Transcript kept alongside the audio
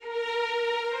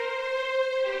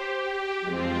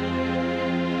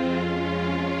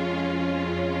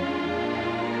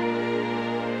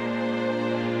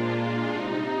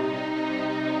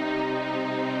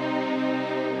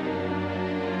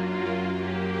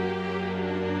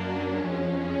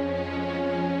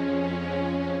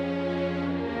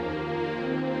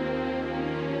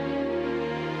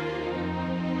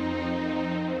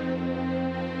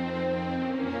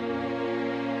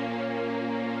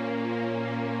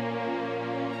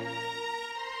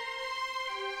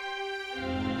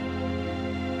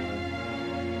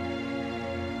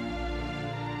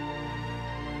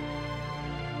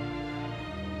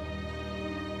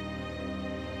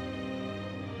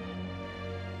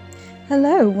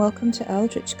Hello, welcome to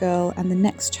Eldritch Girl and the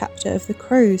next chapter of The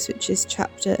Crows, which is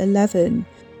chapter 11.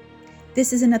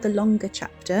 This is another longer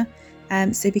chapter,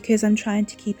 so because I'm trying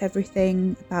to keep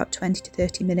everything about 20 to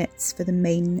 30 minutes for the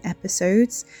main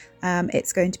episodes,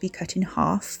 it's going to be cut in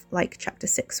half, like chapter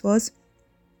 6 was.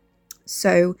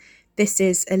 So this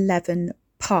is 11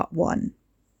 part 1.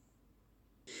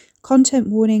 Content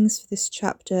warnings for this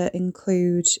chapter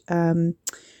include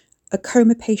a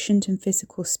coma patient and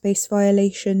physical space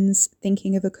violations,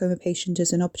 thinking of a coma patient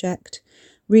as an object,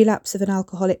 relapse of an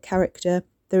alcoholic character,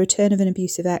 the return of an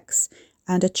abusive ex,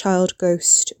 and a child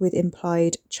ghost with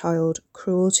implied child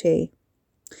cruelty.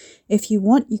 If you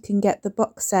want, you can get the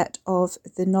box set of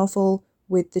the novel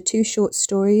with the 2 short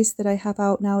stories that I have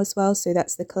out now as well. So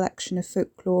that's the collection of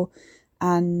folklore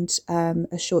and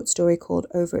a short story called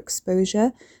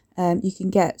Overexposure. You can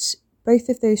get both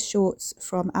of those shorts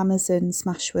from Amazon,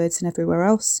 Smashwords and everywhere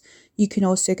else. You can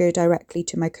also go directly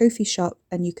to my Ko-fi shop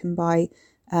and you can buy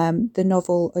the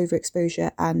novel Overexposure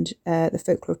and the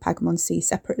Folklore of Pagamon Sea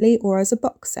separately or as a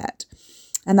box set.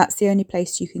 And that's the only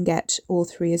place you can get all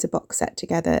 3 as a box set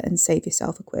together and save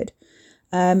yourself a quid.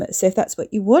 So if that's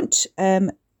what you want,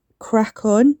 crack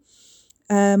on.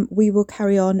 We will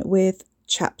carry on with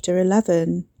chapter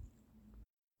 11.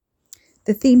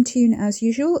 The theme tune, as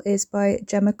usual, is by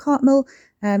Gemma Cartmel,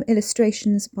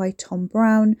 illustrations by Tom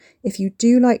Brown. If you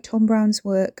do like Tom Brown's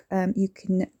work, you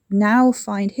can now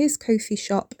find his Ko-fi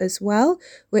shop as well,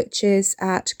 which is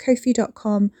at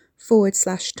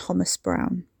ko-fi.com/Thomas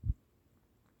Brown.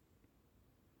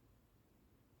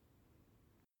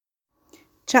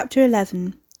 Chapter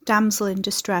 11, Damsel in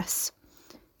Distress,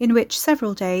 in which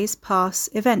several days pass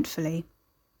eventfully.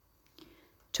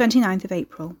 29th of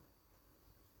April.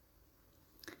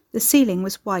 The ceiling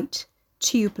was white,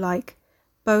 tube-like,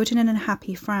 bowed in an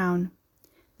unhappy frown.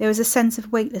 There was a sense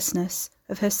of weightlessness,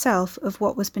 of herself, of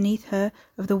what was beneath her,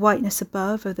 of the whiteness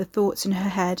above, of the thoughts in her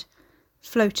head,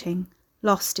 floating,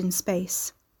 lost in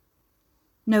space.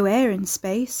 No air in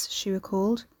space, she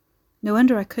recalled. No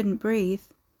wonder I couldn't breathe.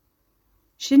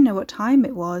 She didn't know what time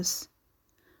it was.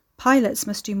 Pilots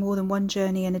must do more than one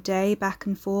journey in a day, back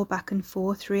and forth,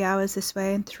 3 hours this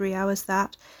way and 3 hours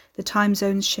that, the time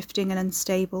zones shifting and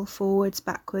unstable, forwards,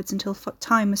 backwards, until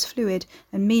time was fluid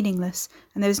and meaningless,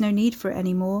 and there was no need for it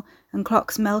any more, and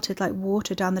clocks melted like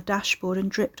water down the dashboard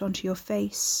and dripped onto your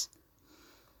face.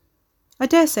 I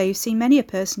dare say you've seen many a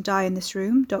person die in this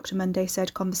room, Dr. Monday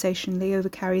said conversationally over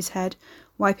Carrie's head,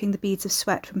 wiping the beads of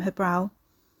sweat from her brow.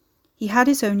 He had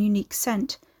his own unique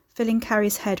scent, filling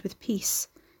Carrie's head with peace.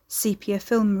 Sepia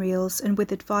film reels and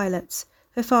withered violets,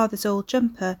 her father's old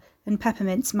jumper and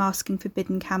peppermints masking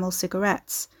forbidden Camel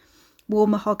cigarettes,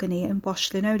 warm mahogany and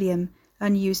washed linoleum,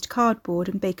 unused cardboard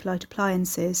and Bakelite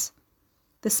appliances.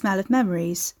 The smell of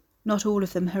memories, not all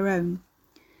of them her own.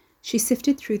 She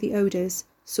sifted through the odours,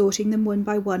 sorting them one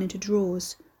by one into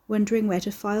drawers, wondering where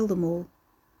to file them all.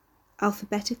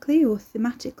 Alphabetically or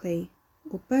thematically,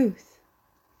 or both?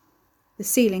 The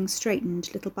ceiling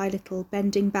straightened little by little,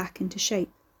 bending back into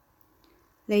shape.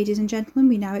 Ladies and gentlemen,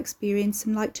 we now experience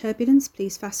some light turbulence.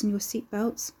 Please fasten your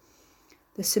seatbelts.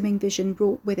 The swimming vision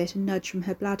brought with it a nudge from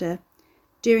her bladder.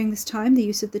 During this time, the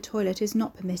use of the toilet is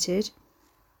not permitted.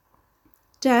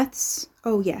 Deaths?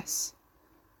 Oh, yes.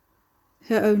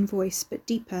 Her own voice, but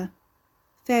deeper.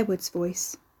 Fairwood's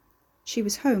voice. She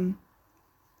was home.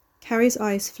 Carrie's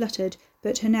eyes fluttered,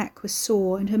 but her neck was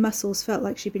sore and her muscles felt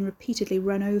like she'd been repeatedly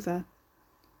run over.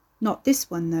 Not this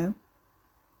one, though.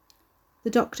 The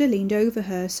doctor leaned over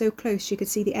her, so close she could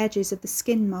see the edges of the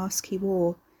skin mask he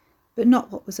wore, but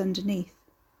not what was underneath.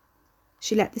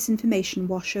 She let this information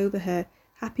wash over her,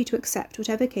 happy to accept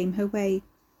whatever came her way.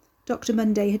 Dr.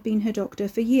 Monday had been her doctor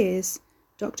for years.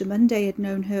 Dr. Monday had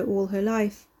known her all her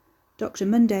life. Dr.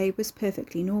 Monday was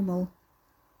perfectly normal.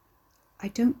 I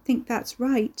don't think that's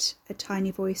right, a tiny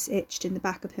voice itched in the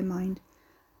back of her mind.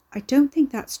 I don't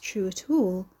think that's true at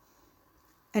all.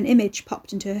 An image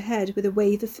popped into her head with a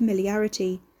wave of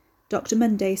familiarity. Dr.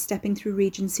 Monday stepping through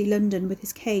Regency London with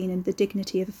his cane and the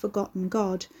dignity of a forgotten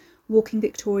god, walking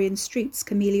Victorian streets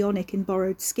chameleonic in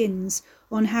borrowed skins,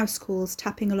 on house calls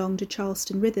tapping along to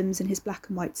Charleston rhythms in his black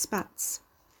and white spats.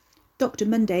 Dr.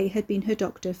 Monday had been her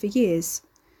doctor for years.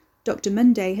 Dr.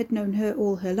 Monday had known her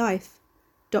all her life.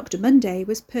 Dr. Monday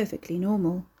was perfectly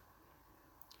normal.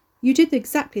 You did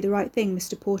exactly the right thing,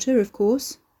 Mr. Porter, of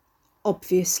course.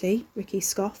 Obviously, Ricky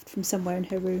scoffed from somewhere in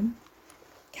her room.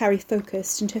 Carrie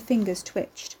focused and her fingers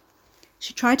twitched.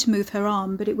 She tried to move her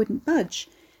arm, but it wouldn't budge.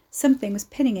 Something was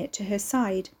pinning it to her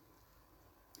side.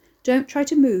 Don't try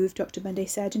to move, Dr. Monday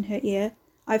said in her ear.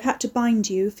 I've had to bind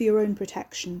you for your own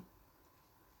protection.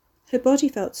 Her body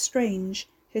felt strange.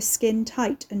 her skin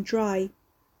tight and dry.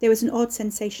 There was an odd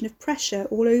sensation of pressure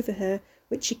all over her,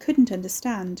 which she couldn't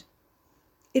understand.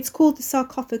 It's called the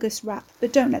sarcophagus wrap,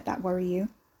 but don't let that worry you.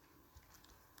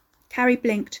 Carrie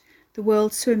blinked, the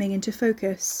world swimming into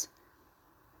focus.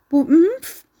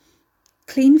 Oomph!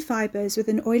 Clean fibres with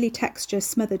an oily texture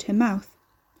smothered her mouth.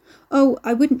 Oh,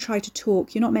 I wouldn't try to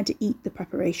talk. You're not meant to eat the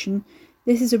preparation.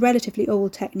 This is a relatively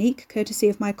old technique, courtesy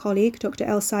of my colleague, Dr.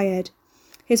 El Sayed.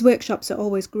 His workshops are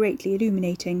always greatly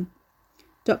illuminating.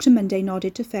 Dr. Monday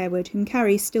nodded to Fairwood, whom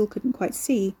Carrie still couldn't quite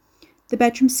see. The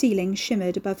bedroom ceiling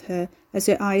shimmered above her as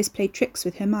her eyes played tricks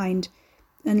with her mind,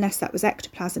 unless that was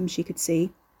ectoplasm she could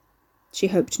see. She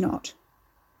hoped not.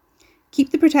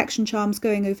 Keep the protection charms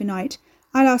going overnight.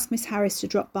 I'll ask Miss Harris to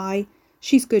drop by.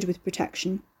 She's good with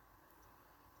protection.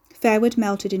 Fairwood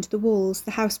melted into the walls,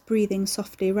 the house breathing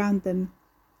softly around them.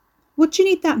 What do you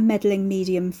need that meddling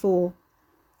medium for?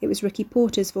 It was Ricky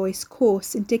Porter's voice,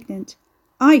 coarse, indignant.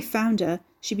 I found her.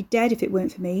 She'd be dead if it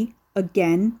weren't for me.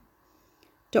 Again.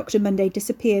 Dr. Monday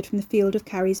disappeared from the field of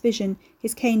Carrie's vision,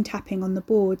 his cane tapping on the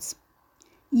boards.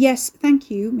 Yes,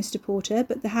 thank you, Mr. Porter,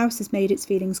 but the house has made its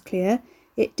feelings clear.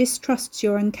 It distrusts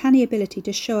your uncanny ability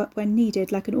to show up when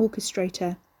needed like an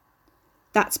orchestrator.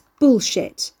 That's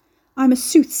bullshit. I'm a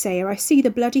soothsayer. I see the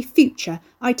bloody future.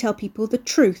 I tell people the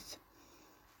truth.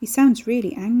 He sounds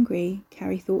really angry,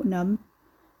 Carrie thought, numb.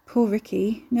 Poor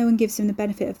Ricky. No one gives him the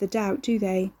benefit of the doubt, do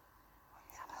they?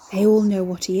 They all know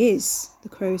what he is, the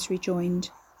crows rejoined.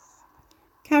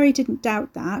 Carrie didn't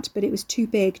doubt that, but it was too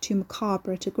big, too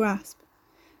macabre to grasp.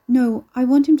 No, I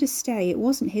want him to stay. It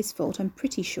wasn't his fault, I'm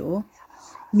pretty sure.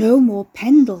 No more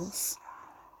Pendles.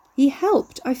 He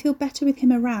helped. I feel better with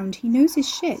him around. He knows his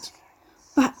shit.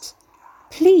 But,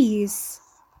 please.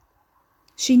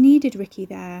 She needed Ricky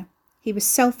there. He was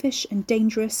selfish and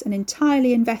dangerous and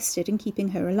entirely invested in keeping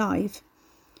her alive.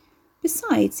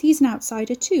 Besides, he's an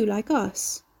outsider too, like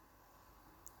us.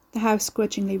 The house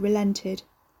grudgingly relented.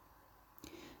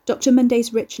 Dr.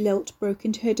 Monday's rich lilt broke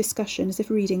into her discussion as if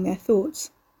reading their thoughts.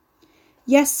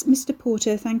 Yes, Mr.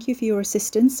 Porter, thank you for your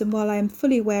assistance, and while I am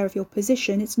fully aware of your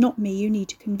position, it's not me you need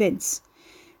to convince.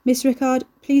 Miss Rickard,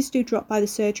 please do drop by the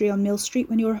surgery on Mill Street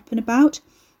when you're up and about.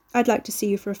 I'd like to see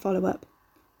you for a follow-up.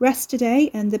 Rest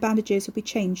today, and the bandages will be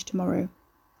changed tomorrow.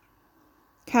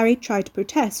 Carrie tried to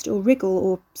protest or wriggle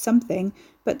or something,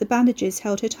 but the bandages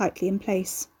held her tightly in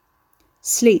place.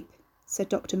 Sleep, said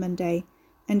Dr. Monday,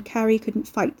 and Carrie couldn't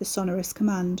fight the sonorous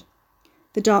command.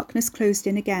 The darkness closed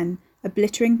in again,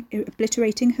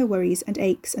 obliterating her worries and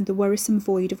aches and the worrisome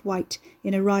void of white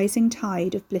in a rising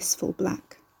tide of blissful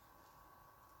black.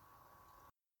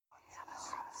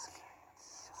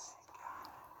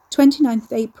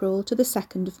 29th April to the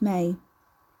 2nd of May.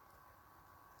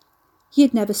 He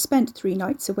had never spent 3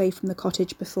 nights away from the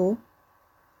cottage before.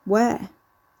 Where?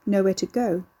 Nowhere to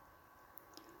go.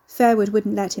 Fairwood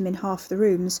wouldn't let him in half the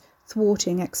rooms,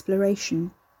 thwarting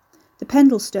exploration. The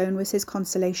Pendlestone was his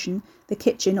consolation, the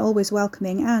kitchen always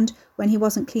welcoming, and, when he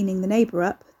wasn't cleaning the neighbour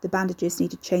up, the bandages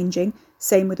needed changing,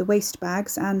 same with the waste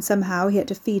bags, and somehow he had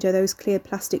to feed her those clear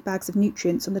plastic bags of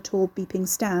nutrients on the tall beeping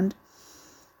stand.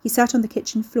 He sat on the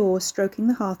kitchen floor, stroking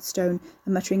the hearthstone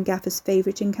and muttering Gaffer's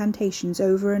favourite incantations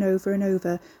over and over and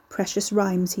over, precious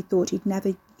rhymes he thought he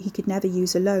could never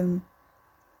use alone.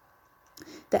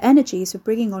 The energies were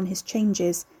bringing on his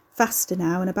changes, faster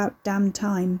now and about damn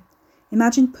time.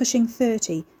 Imagine pushing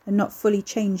 30 and not fully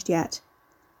changed yet.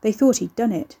 They thought he'd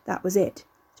done it, that was it.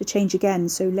 To change again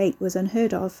so late was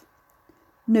unheard of.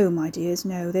 No, my dears,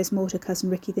 no, there's more to Cousin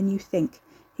Ricky than you think.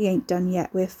 He ain't done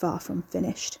yet, we're far from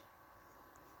finished.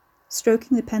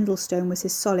 Stroking the Pendlestone was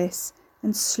his solace,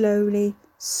 and slowly,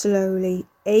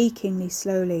 achingly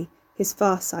slowly, his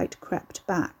farsight crept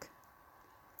back.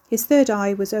 His third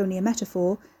eye was only a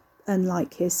metaphor,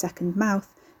 unlike his second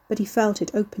mouth, but he felt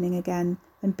it opening again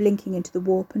and blinking into the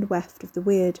warp and weft of the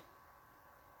weird.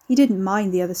 He didn't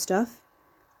mind the other stuff.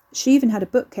 She even had a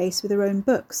bookcase with her own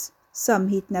books, some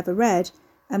he'd never read,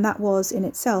 and that was in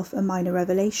itself a minor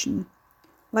revelation.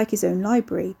 Like his own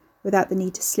library, without the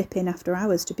need to slip in after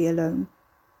hours to be alone.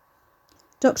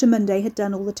 Dr. Monday had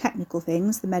done all the technical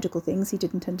things, the medical things he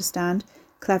didn't understand,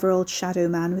 clever old shadow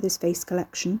man with his face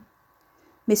collection.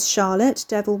 Miss Charlotte,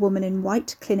 devil woman in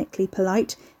white, clinically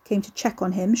polite, came to check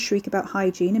on him, shriek about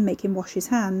hygiene and make him wash his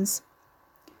hands.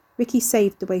 Ricky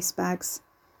saved the waste bags.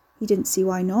 He didn't see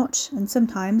why not, and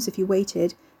sometimes, if you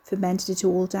waited, fermented it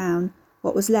all down,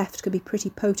 what was left could be pretty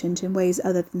potent in ways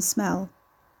other than smell.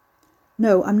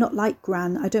 No, I'm not like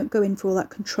Gran. I don't go in for all that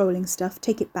controlling stuff.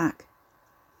 Take it back.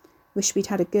 Wish we'd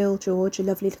had a girl, George, a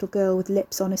lovely little girl with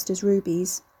lips honest as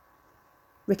rubies.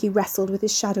 Ricky wrestled with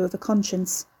his shadow of a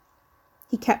conscience.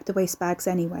 He kept the waste bags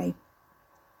anyway.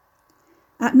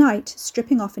 At night,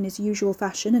 stripping off in his usual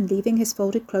fashion and leaving his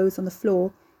folded clothes on the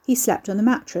floor, he slept on the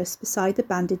mattress beside the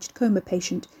bandaged coma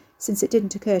patient, since it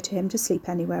didn't occur to him to sleep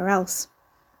anywhere else.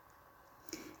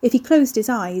 If he closed his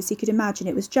eyes, he could imagine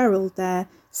it was Gerald there,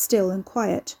 still and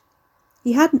quiet.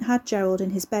 He hadn't had Gerald in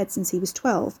his bed since he was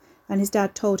 12, and his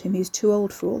dad told him he was too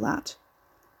old for all that.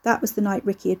 That was the night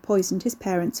Ricky had poisoned his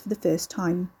parents for the first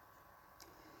time.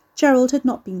 Gerald had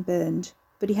not been burned,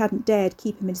 but he hadn't dared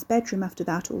keep him in his bedroom after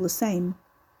that all the same.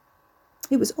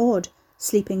 It was odd,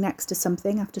 sleeping next to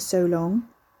something after so long.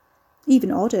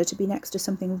 Even odder to be next to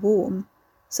something warm,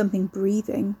 something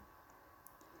breathing.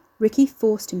 Ricky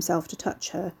forced himself to touch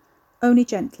her, only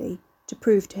gently, to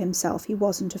prove to himself he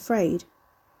wasn't afraid.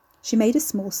 She made a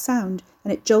small sound,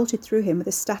 and it jolted through him with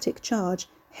a static charge,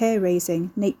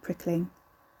 hair-raising, nape-prickling.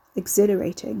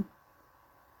 Exhilarating.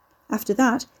 After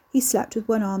that, he slept with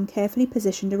one arm carefully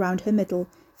positioned around her middle,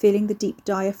 feeling the deep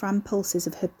diaphragm pulses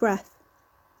of her breath.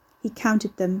 He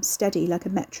counted them, steady like a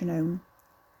metronome.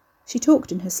 She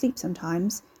talked in her sleep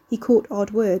sometimes. He caught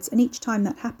odd words, and each time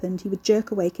that happened he would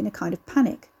jerk awake in a kind of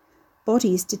panic.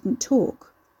 Bodies didn't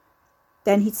talk.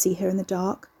 Then he'd see her in the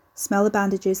dark, smell the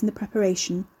bandages and the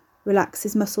preparation, relax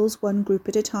his muscles one group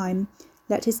at a time,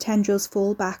 let his tendrils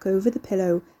fall back over the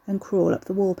pillow and crawl up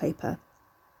the wallpaper.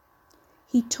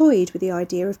 He toyed with the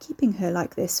idea of keeping her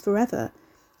like this forever,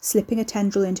 slipping a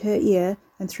tendril into her ear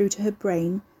and through to her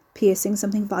brain, piercing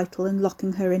something vital and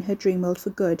locking her in her dream world for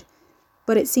good,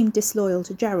 but it seemed disloyal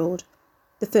to Gerald,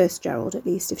 the first Gerald at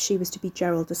least, if she was to be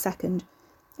Gerald the second,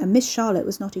 and Miss Charlotte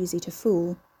was not easy to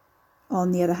fool.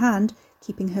 On the other hand,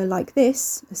 keeping her like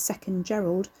this, a second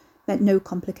Gerald, meant no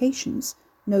complications,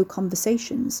 no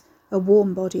conversations, a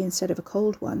warm body instead of a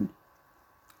cold one.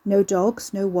 No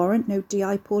dogs, no warrant, no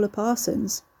D.I. Paula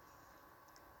Parsons.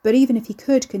 But even if he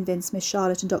could convince Miss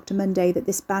Charlotte and Dr. Monday that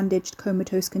this bandaged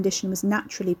comatose condition was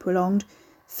naturally prolonged,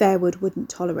 Fairwood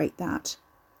wouldn't tolerate that.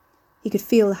 He could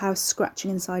feel the house scratching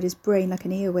inside his brain like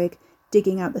an earwig,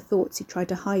 digging out the thoughts he tried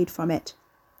to hide from it.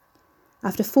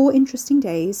 After 4 interesting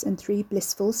days and 3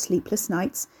 blissful, sleepless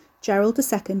nights, Gerald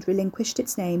II relinquished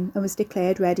its name and was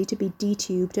declared ready to be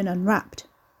detubed and unwrapped.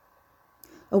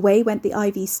 Away went the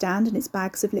IV stand and its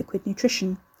bags of liquid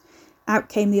nutrition. Out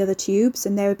came the other tubes,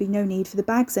 and there would be no need for the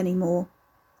bags any more.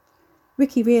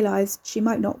 Ricky realised she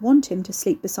might not want him to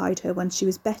sleep beside her when she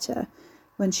was better,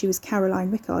 when she was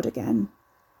Caroline Rickard again.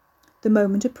 The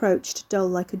moment approached, dull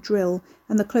like a drill,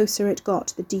 and the closer it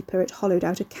got, the deeper it hollowed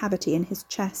out a cavity in his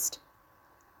chest.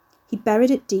 He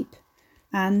buried it deep,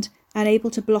 and,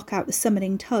 unable to block out the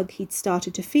summoning tug he'd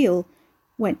started to feel,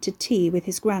 went to tea with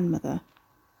his grandmother.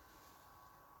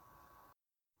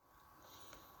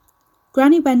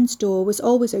 Granny Wen's door was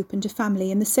always open to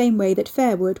family in the same way that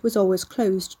Fairwood was always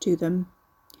closed to them.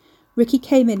 Ricky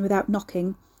came in without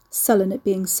knocking, sullen at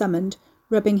being summoned,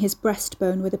 rubbing his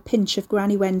breastbone with a pinch of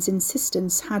Granny Wen's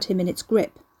insistence had him in its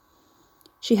grip.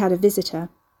 She had a visitor.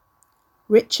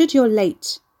 "Richard, you're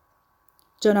late."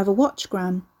 "Don't have a watch,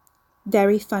 Gran."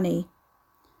 "Very funny."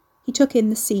 He took in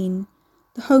the scene,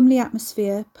 the homely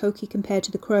atmosphere, poky compared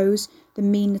to the Crows, the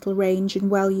mean little range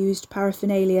and well-used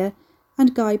paraphernalia,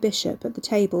 and Guy Bishop at the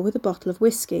table with a bottle of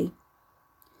whisky.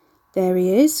 "There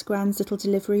he is, Gran's little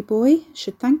delivery boy.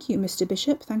 Should thank you, Mr.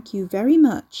 Bishop, thank you very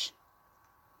much."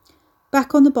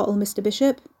 "Back on the bottle, Mr.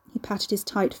 Bishop." He patted his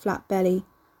tight, flat belly.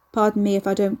 "Pardon me if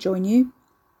I don't join you."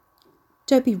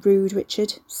 "Don't be rude,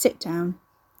 Richard. Sit down."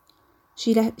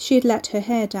 She had let her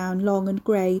hair down, long and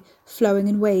grey, flowing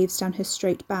in waves down her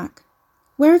straight back.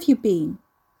 "Where have you been?"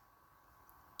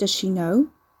 Does she know?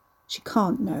 She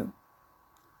can't know.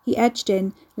 He edged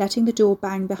in, letting the door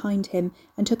bang behind him,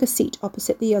 and took a seat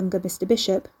opposite the younger Mr.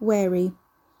 Bishop, wary.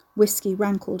 Whisky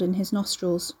rankled in his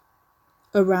nostrils.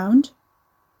 "Around?"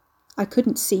 "I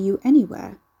couldn't see you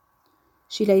anywhere."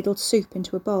 She ladled soup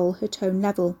into a bowl, her tone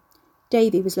level.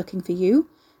 "Davy was looking for you.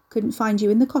 Couldn't find you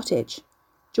in the cottage.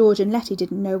 George and Letty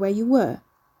didn't know where you were."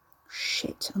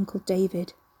 "Shit, Uncle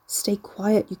David. Stay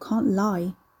quiet, you can't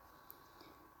lie."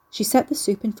 She set the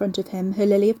soup in front of him, her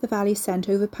lily-of-the-valley scent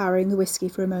overpowering the whisky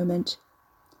for a moment.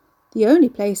 "The only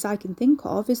place I can think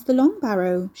of is the Long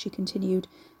Barrow," she continued,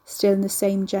 still in the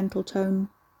same gentle tone.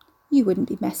 "You wouldn't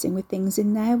be messing with things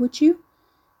in there, would you?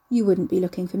 You wouldn't be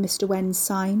looking for Mr. Wen's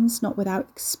signs, not without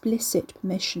explicit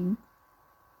permission."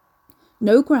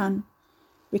 "No, Gran."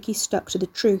 Ricky stuck to the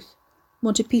truth.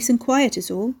 "Wanted peace and quiet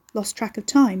is all. Lost track of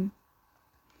time."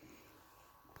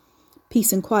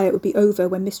 Peace and quiet would be over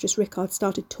when Mistress Rickard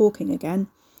started talking again.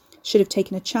 Should have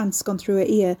taken a chance, gone through her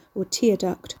ear or tear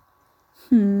duct.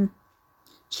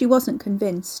 She wasn't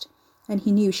convinced, and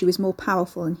he knew she was more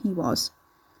powerful than he was.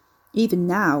 Even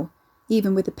now,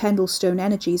 Even with the Pendlestone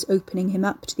energies opening him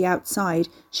up to the outside,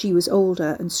 she was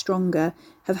older and stronger,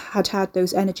 had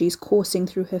those energies coursing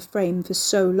through her frame for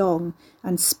so long,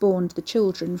 and spawned the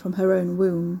children from her own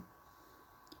womb.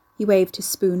 He waved his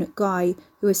spoon at Guy,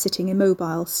 who was sitting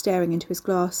immobile, staring into his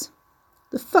glass.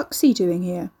 "The fuck's he doing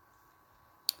here?"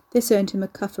 This earned him a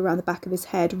cuff around the back of his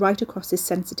head, right across his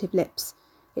sensitive lips.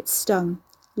 It stung.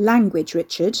 "Language,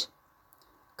 Richard."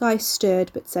 Guy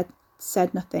stirred, but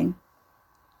said nothing.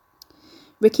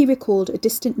 Ricky recalled a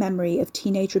distant memory of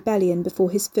teenage rebellion before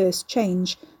his first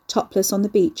change, topless on the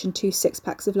beach and 2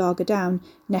 six-packs of lager down,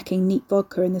 necking neat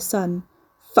vodka in the sun.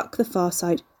 Fuck the far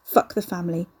side, fuck the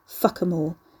family, fuck 'em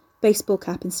all. Baseball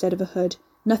cap instead of a hood,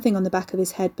 nothing on the back of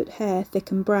his head but hair,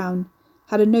 thick and brown.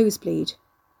 Had a nosebleed.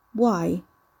 Why?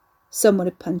 Someone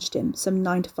had punched him, some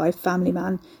 9-to-5 family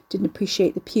man, didn't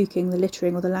appreciate the puking, the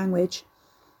littering or the language.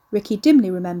 Ricky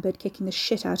dimly remembered kicking the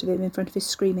shit out of him in front of his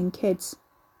screaming kids.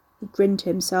 He grinned to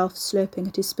himself, slurping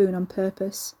at his spoon on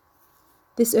purpose.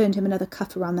 This earned him another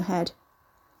cuff around the head.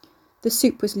 The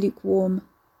soup was lukewarm,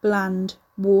 bland,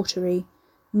 watery,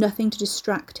 nothing to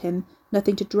distract him,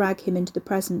 nothing to drag him into the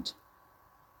present.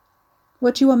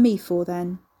 "What do you want me for,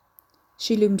 then?"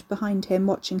 She loomed behind him,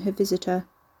 watching her visitor.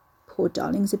 Poor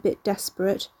darling's a bit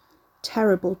desperate.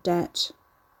 Terrible debt.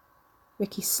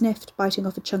 Ricky sniffed, biting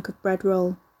off a chunk of bread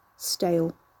roll.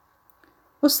 Stale.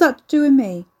 "What's that to do with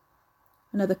me?"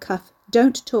 Another cuff.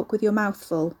 "Don't talk with your mouth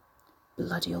full."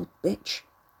 Bloody old bitch.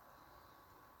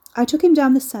 "I took him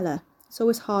down the cellar. It's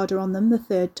always harder on them the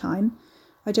third time.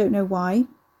 I don't know why."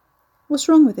 "What's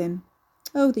wrong with him?"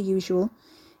 "Oh, the usual.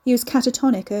 He was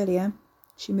catatonic earlier."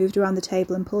 She moved around the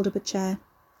table and pulled up a chair.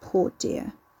 "Poor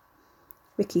dear."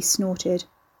 Ricky snorted.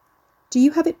 "Do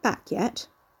you have it back yet?"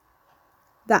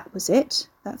 That was it.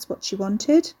 That's what she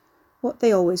wanted. What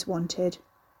they always wanted.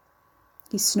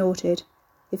 He snorted.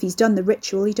 If he's done the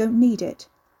ritual, he don't need it.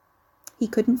 He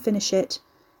couldn't finish it,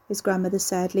 his grandmother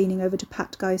said, leaning over to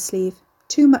pat Guy's sleeve.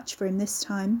 Too much for him this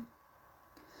time.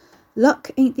 Luck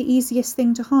ain't the easiest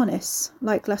thing to harness,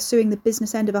 like lassoing the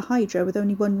business end of a hydra with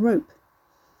only one rope.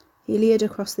 He leered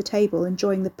across the table,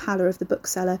 enjoying the pallor of the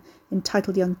bookseller,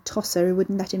 entitled young tosser who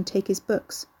wouldn't let him take his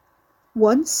books.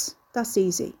 Once, that's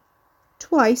easy.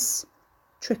 Twice,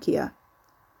 trickier.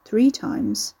 3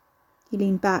 times. He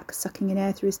leaned back, sucking in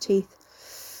air through his teeth.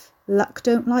 Luck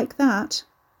don't like that.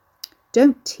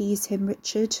 Don't tease him,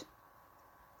 Richard.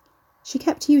 She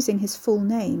kept using his full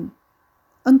name.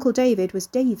 Uncle David was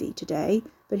Davy today,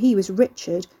 but he was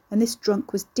Richard, and this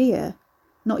drunk was Dear.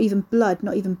 Not even blood,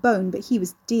 not even bone, but he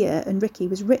was Dear, and Ricky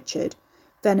was Richard.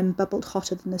 Venom bubbled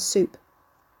hotter than the soup.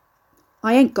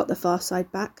 "I ain't got the far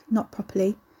side back, not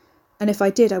properly, and if I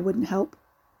did I wouldn't help."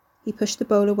 He pushed the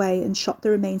bowl away and shot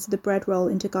the remains of the bread roll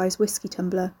into Guy's whiskey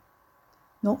tumbler.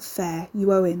 "Not fair,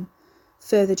 you owe him.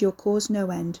 Furthered your cause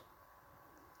no end."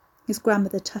 His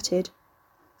grandmother tutted.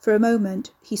 For a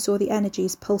moment he saw the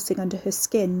energies pulsing under her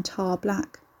skin, tar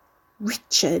black.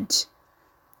 "Richard!"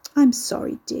 "I'm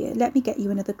sorry, dear. Let me get you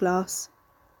another glass."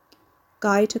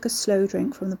 Guy took a slow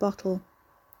drink from the bottle.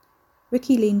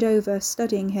 Ricky leaned over,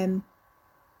 studying him.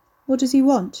 "What does he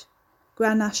want?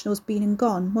 Grand National's been and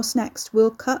gone. What's next?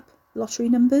 World Cup? Lottery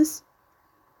numbers?"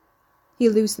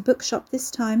 "He'll lose the bookshop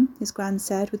this time," his gran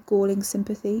said with galling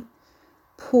sympathy.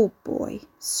 "Poor boy.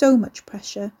 So much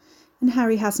pressure. And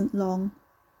Harry hasn't long."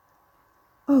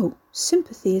 "Oh,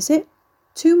 sympathy, is it?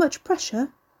 Too much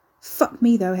pressure? Fuck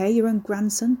me though, hey, your own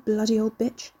grandson, bloody old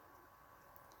bitch."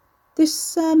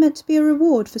 "This meant to be a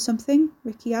reward for something?"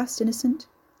 Ricky asked, innocent.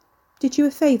 "Did you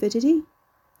a favour, did he?"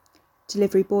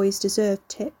 "Delivery boys deserve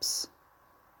tips."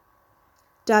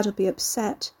 "Dad'll be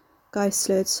upset." Guy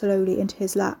slurred slowly into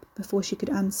his lap before she could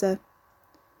answer.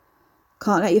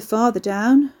 "Can't let your father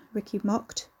down," Ricky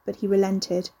mocked, but he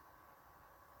relented.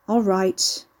 "All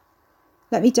right.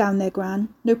 Let me down there,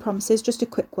 Gran. No promises, just a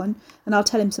quick one, and I'll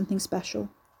tell him something special."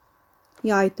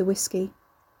 He eyed the whiskey.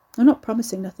 "I'm not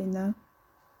promising nothing, though."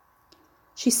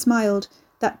 She smiled,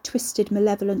 that twisted,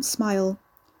 malevolent smile.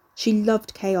 She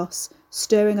loved chaos,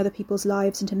 stirring other people's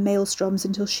lives into maelstroms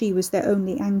until she was their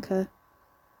only anchor.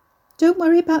 "Don't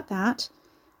worry about that.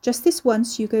 Just this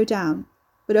once you go down,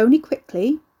 but only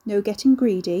quickly, no getting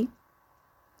greedy."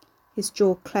 His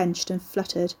jaw clenched and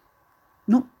fluttered.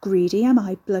 "Not greedy, am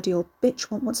I, bloody old bitch?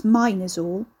 Want what's mine is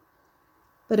all."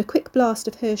 But a quick blast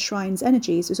of her shrine's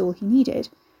energies was all he needed.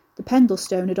 The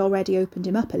Pendlestone had already opened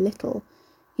him up a little.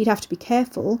 He'd have to be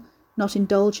careful, not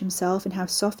indulge himself in how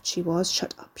soft she was.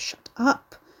 Shut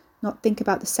up. Not think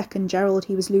about the second Gerald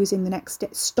he was losing the next day.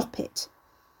 Stop it.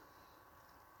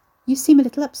 "You seem a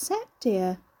little upset,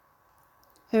 dear."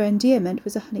 Her endearment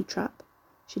was a honey trap.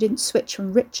 She didn't switch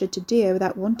from Richard to dear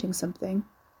without wanting something.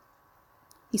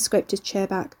 He scraped his chair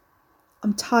back.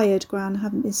 I'm tired, Gran.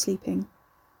 Haven't been sleeping.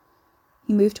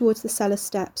 He moved towards the cellar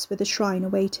steps where the shrine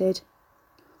awaited.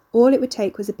 All it would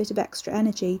take was a bit of extra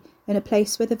energy in a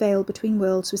place where the veil between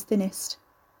worlds was thinnest.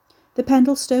 The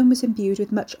Pendle Stone was imbued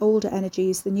with much older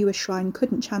energies the newer shrine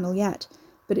couldn't channel yet,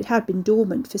 but it had been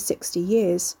dormant for 60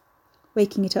 years.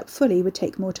 Waking it up fully would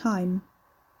take more time.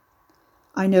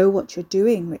 I know what you're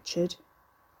doing, Richard.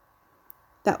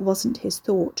 That wasn't his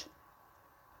thought.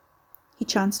 He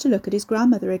chanced to look at his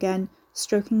grandmother again,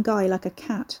 stroking Guy like a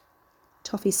cat.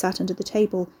 Toffee sat under the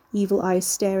table, evil eyes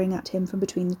staring at him from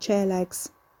between the chair legs.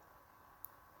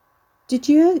 Did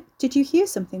you hear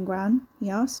something, Gran? He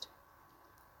asked.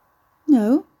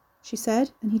 No, she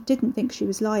said, and he didn't think she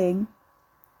was lying.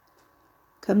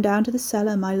 Come down to the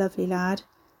cellar, my lovely lad.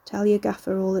 Tell your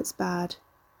gaffer all that's bad.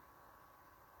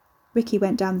 Ricky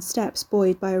went down the steps,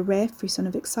 buoyed by a rare frisson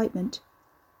of excitement.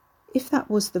 If that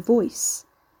was the voice,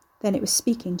 then it was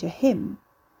speaking to him.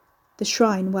 The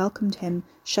shrine welcomed him,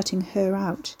 shutting her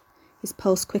out. His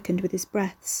pulse quickened with his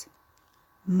breaths.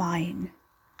 Mine.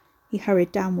 He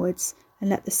hurried downwards and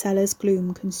let the cellar's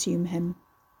gloom consume him.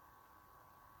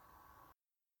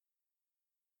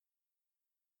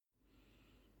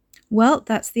 Well,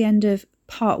 that's the end of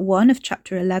part 1 of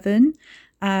chapter 11.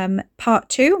 Part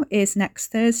 2 is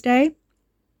next Thursday.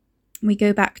 We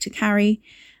go back to Carrie.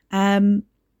 I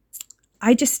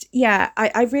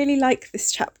really like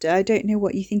this chapter. I don't know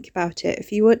what you think about it.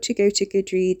 If you want to go to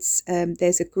Goodreads,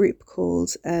 there's a group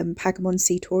called Pagamon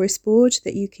Sea Tourist Board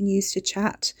that you can use to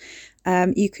chat.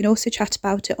 You can also chat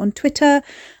about it on Twitter.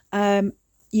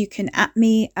 You can @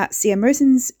 me at CM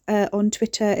Rosens on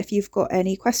Twitter if you've got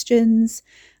any questions.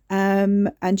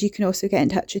 And you can also get in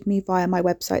touch with me via my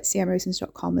website,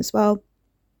 cmrosens.com as well.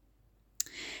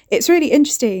 It's really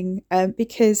interesting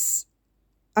because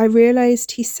I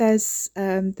realised he says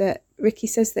that Ricky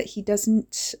says that he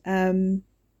doesn't,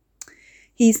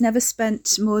 he's never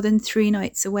spent more than 3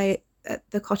 nights away at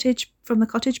the cottage, from the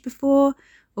cottage before,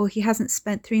 or he hasn't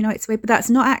spent 3 nights away, but that's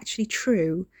not actually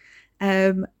true.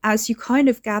 As you kind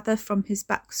of gather from his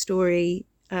backstory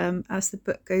as the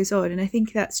book goes on. And I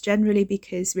think that's generally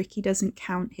because Ricky doesn't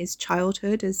count his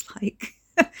childhood as like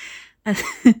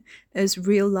as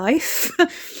real life,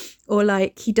 or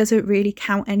like he doesn't really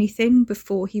count anything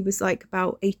before he was like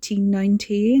about 18,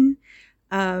 19.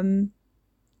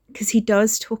 Because he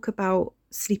does talk about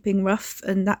sleeping rough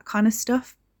and that kind of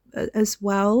stuff as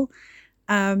well.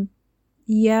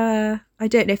 Yeah, I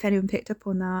don't know if anyone picked up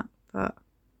on that, but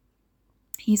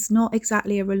he's not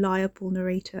exactly a reliable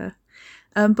narrator.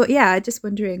 But yeah, just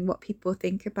wondering what people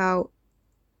think about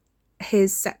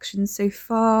his section so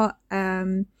far.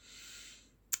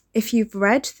 If you've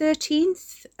read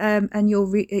 13th and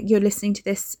you're listening to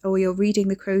this, or you're reading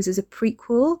The Crows as a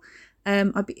prequel,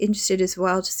 I'd be interested as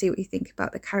well to see what you think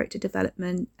about the character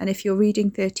development. And if you're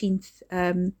reading 13th,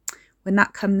 when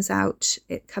that comes out,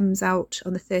 it comes out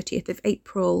on the 30th of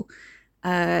April.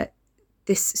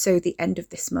 So the end of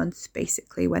this month,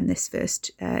 basically, when this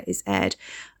first is aired.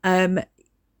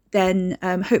 Then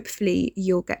hopefully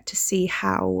you'll get to see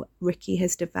how Ricky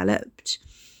has developed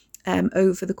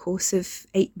over the course of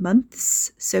 8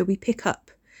 months. So we pick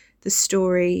up the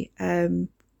story,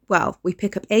 we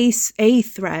pick up a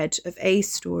thread of a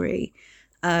story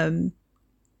about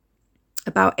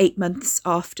 8 months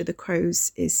after The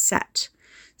Crows is set.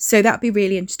 So that'd be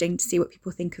really interesting to see what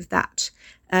people think of that.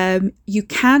 You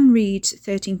can read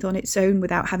 13th on its own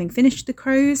without having finished The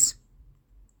Crows.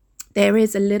 There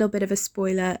is a little bit of a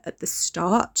spoiler at the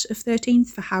start of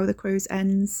 13th for how The Crows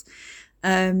ends.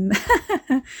 And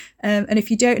if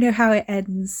you don't know how it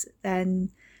ends,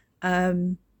 then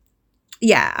but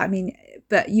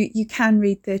you can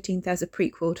read 13th as a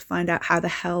prequel to find out how the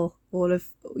hell all of,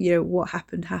 what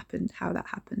happened, how that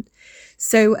happened.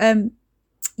 So, I'm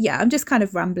just kind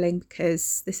of rambling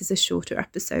because this is a shorter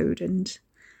episode and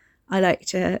I like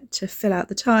to fill out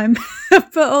the time,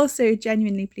 but also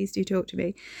genuinely, please do talk to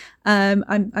me.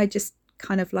 I just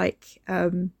kind of like,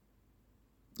 I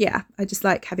just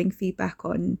like having feedback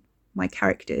on my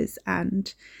characters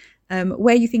and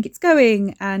where you think it's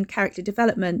going and character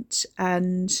development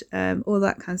and all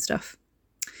that kind of stuff.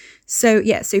 So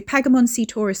Pagamon Sea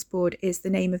Tourist Board is the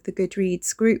name of the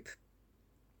Goodreads group,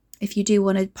 if you do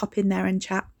want to pop in there and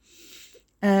chat.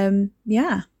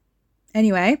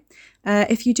 Anyway,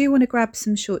 if you do want to grab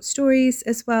some short stories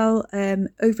as well,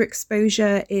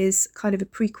 Overexposure is kind of a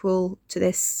prequel to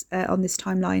this on this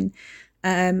timeline,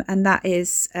 and that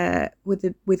is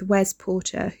with Wes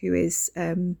Porter, who is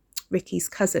Ricky's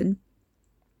cousin,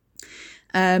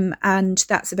 and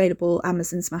that's available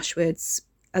Amazon, Smashwords,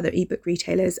 other ebook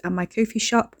retailers, and my Ko-fi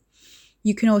shop.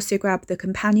 You can also grab the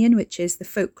companion, which is The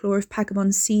Folklore of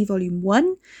Pagamon Sea Volume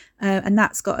 1, and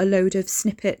that's got a load of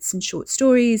snippets and short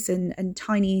stories and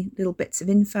tiny little bits of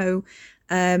info,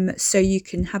 so you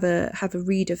can have a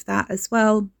read of that as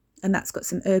well. And that's got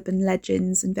some urban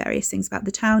legends and various things about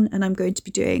the town. And I'm going to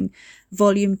be doing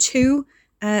Volume 2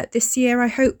 this year, I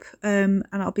hope, and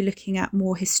I'll be looking at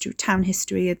more town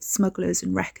history of smugglers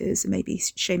and wreckers and maybe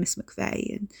Seamus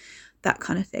McVeigh and that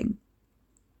kind of thing.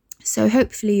 So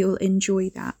hopefully you'll enjoy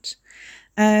that.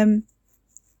 But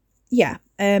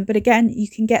again, you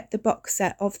can get the box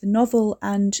set of the novel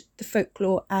and the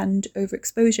folklore and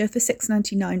Overexposure for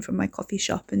 £6.99 from my coffee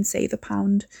shop, and save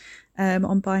 £1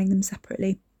 on buying them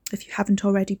separately if you haven't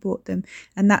already bought them.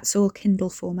 And that's all Kindle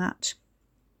format.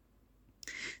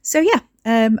 So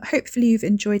hopefully you've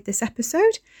enjoyed this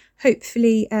episode.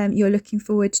 Hopefully you're looking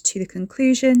forward to the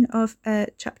conclusion of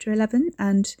chapter 11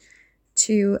 and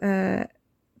to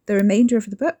the remainder of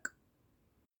the book.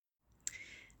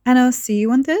 And I'll see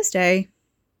you on Thursday.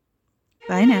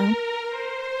 Bye now.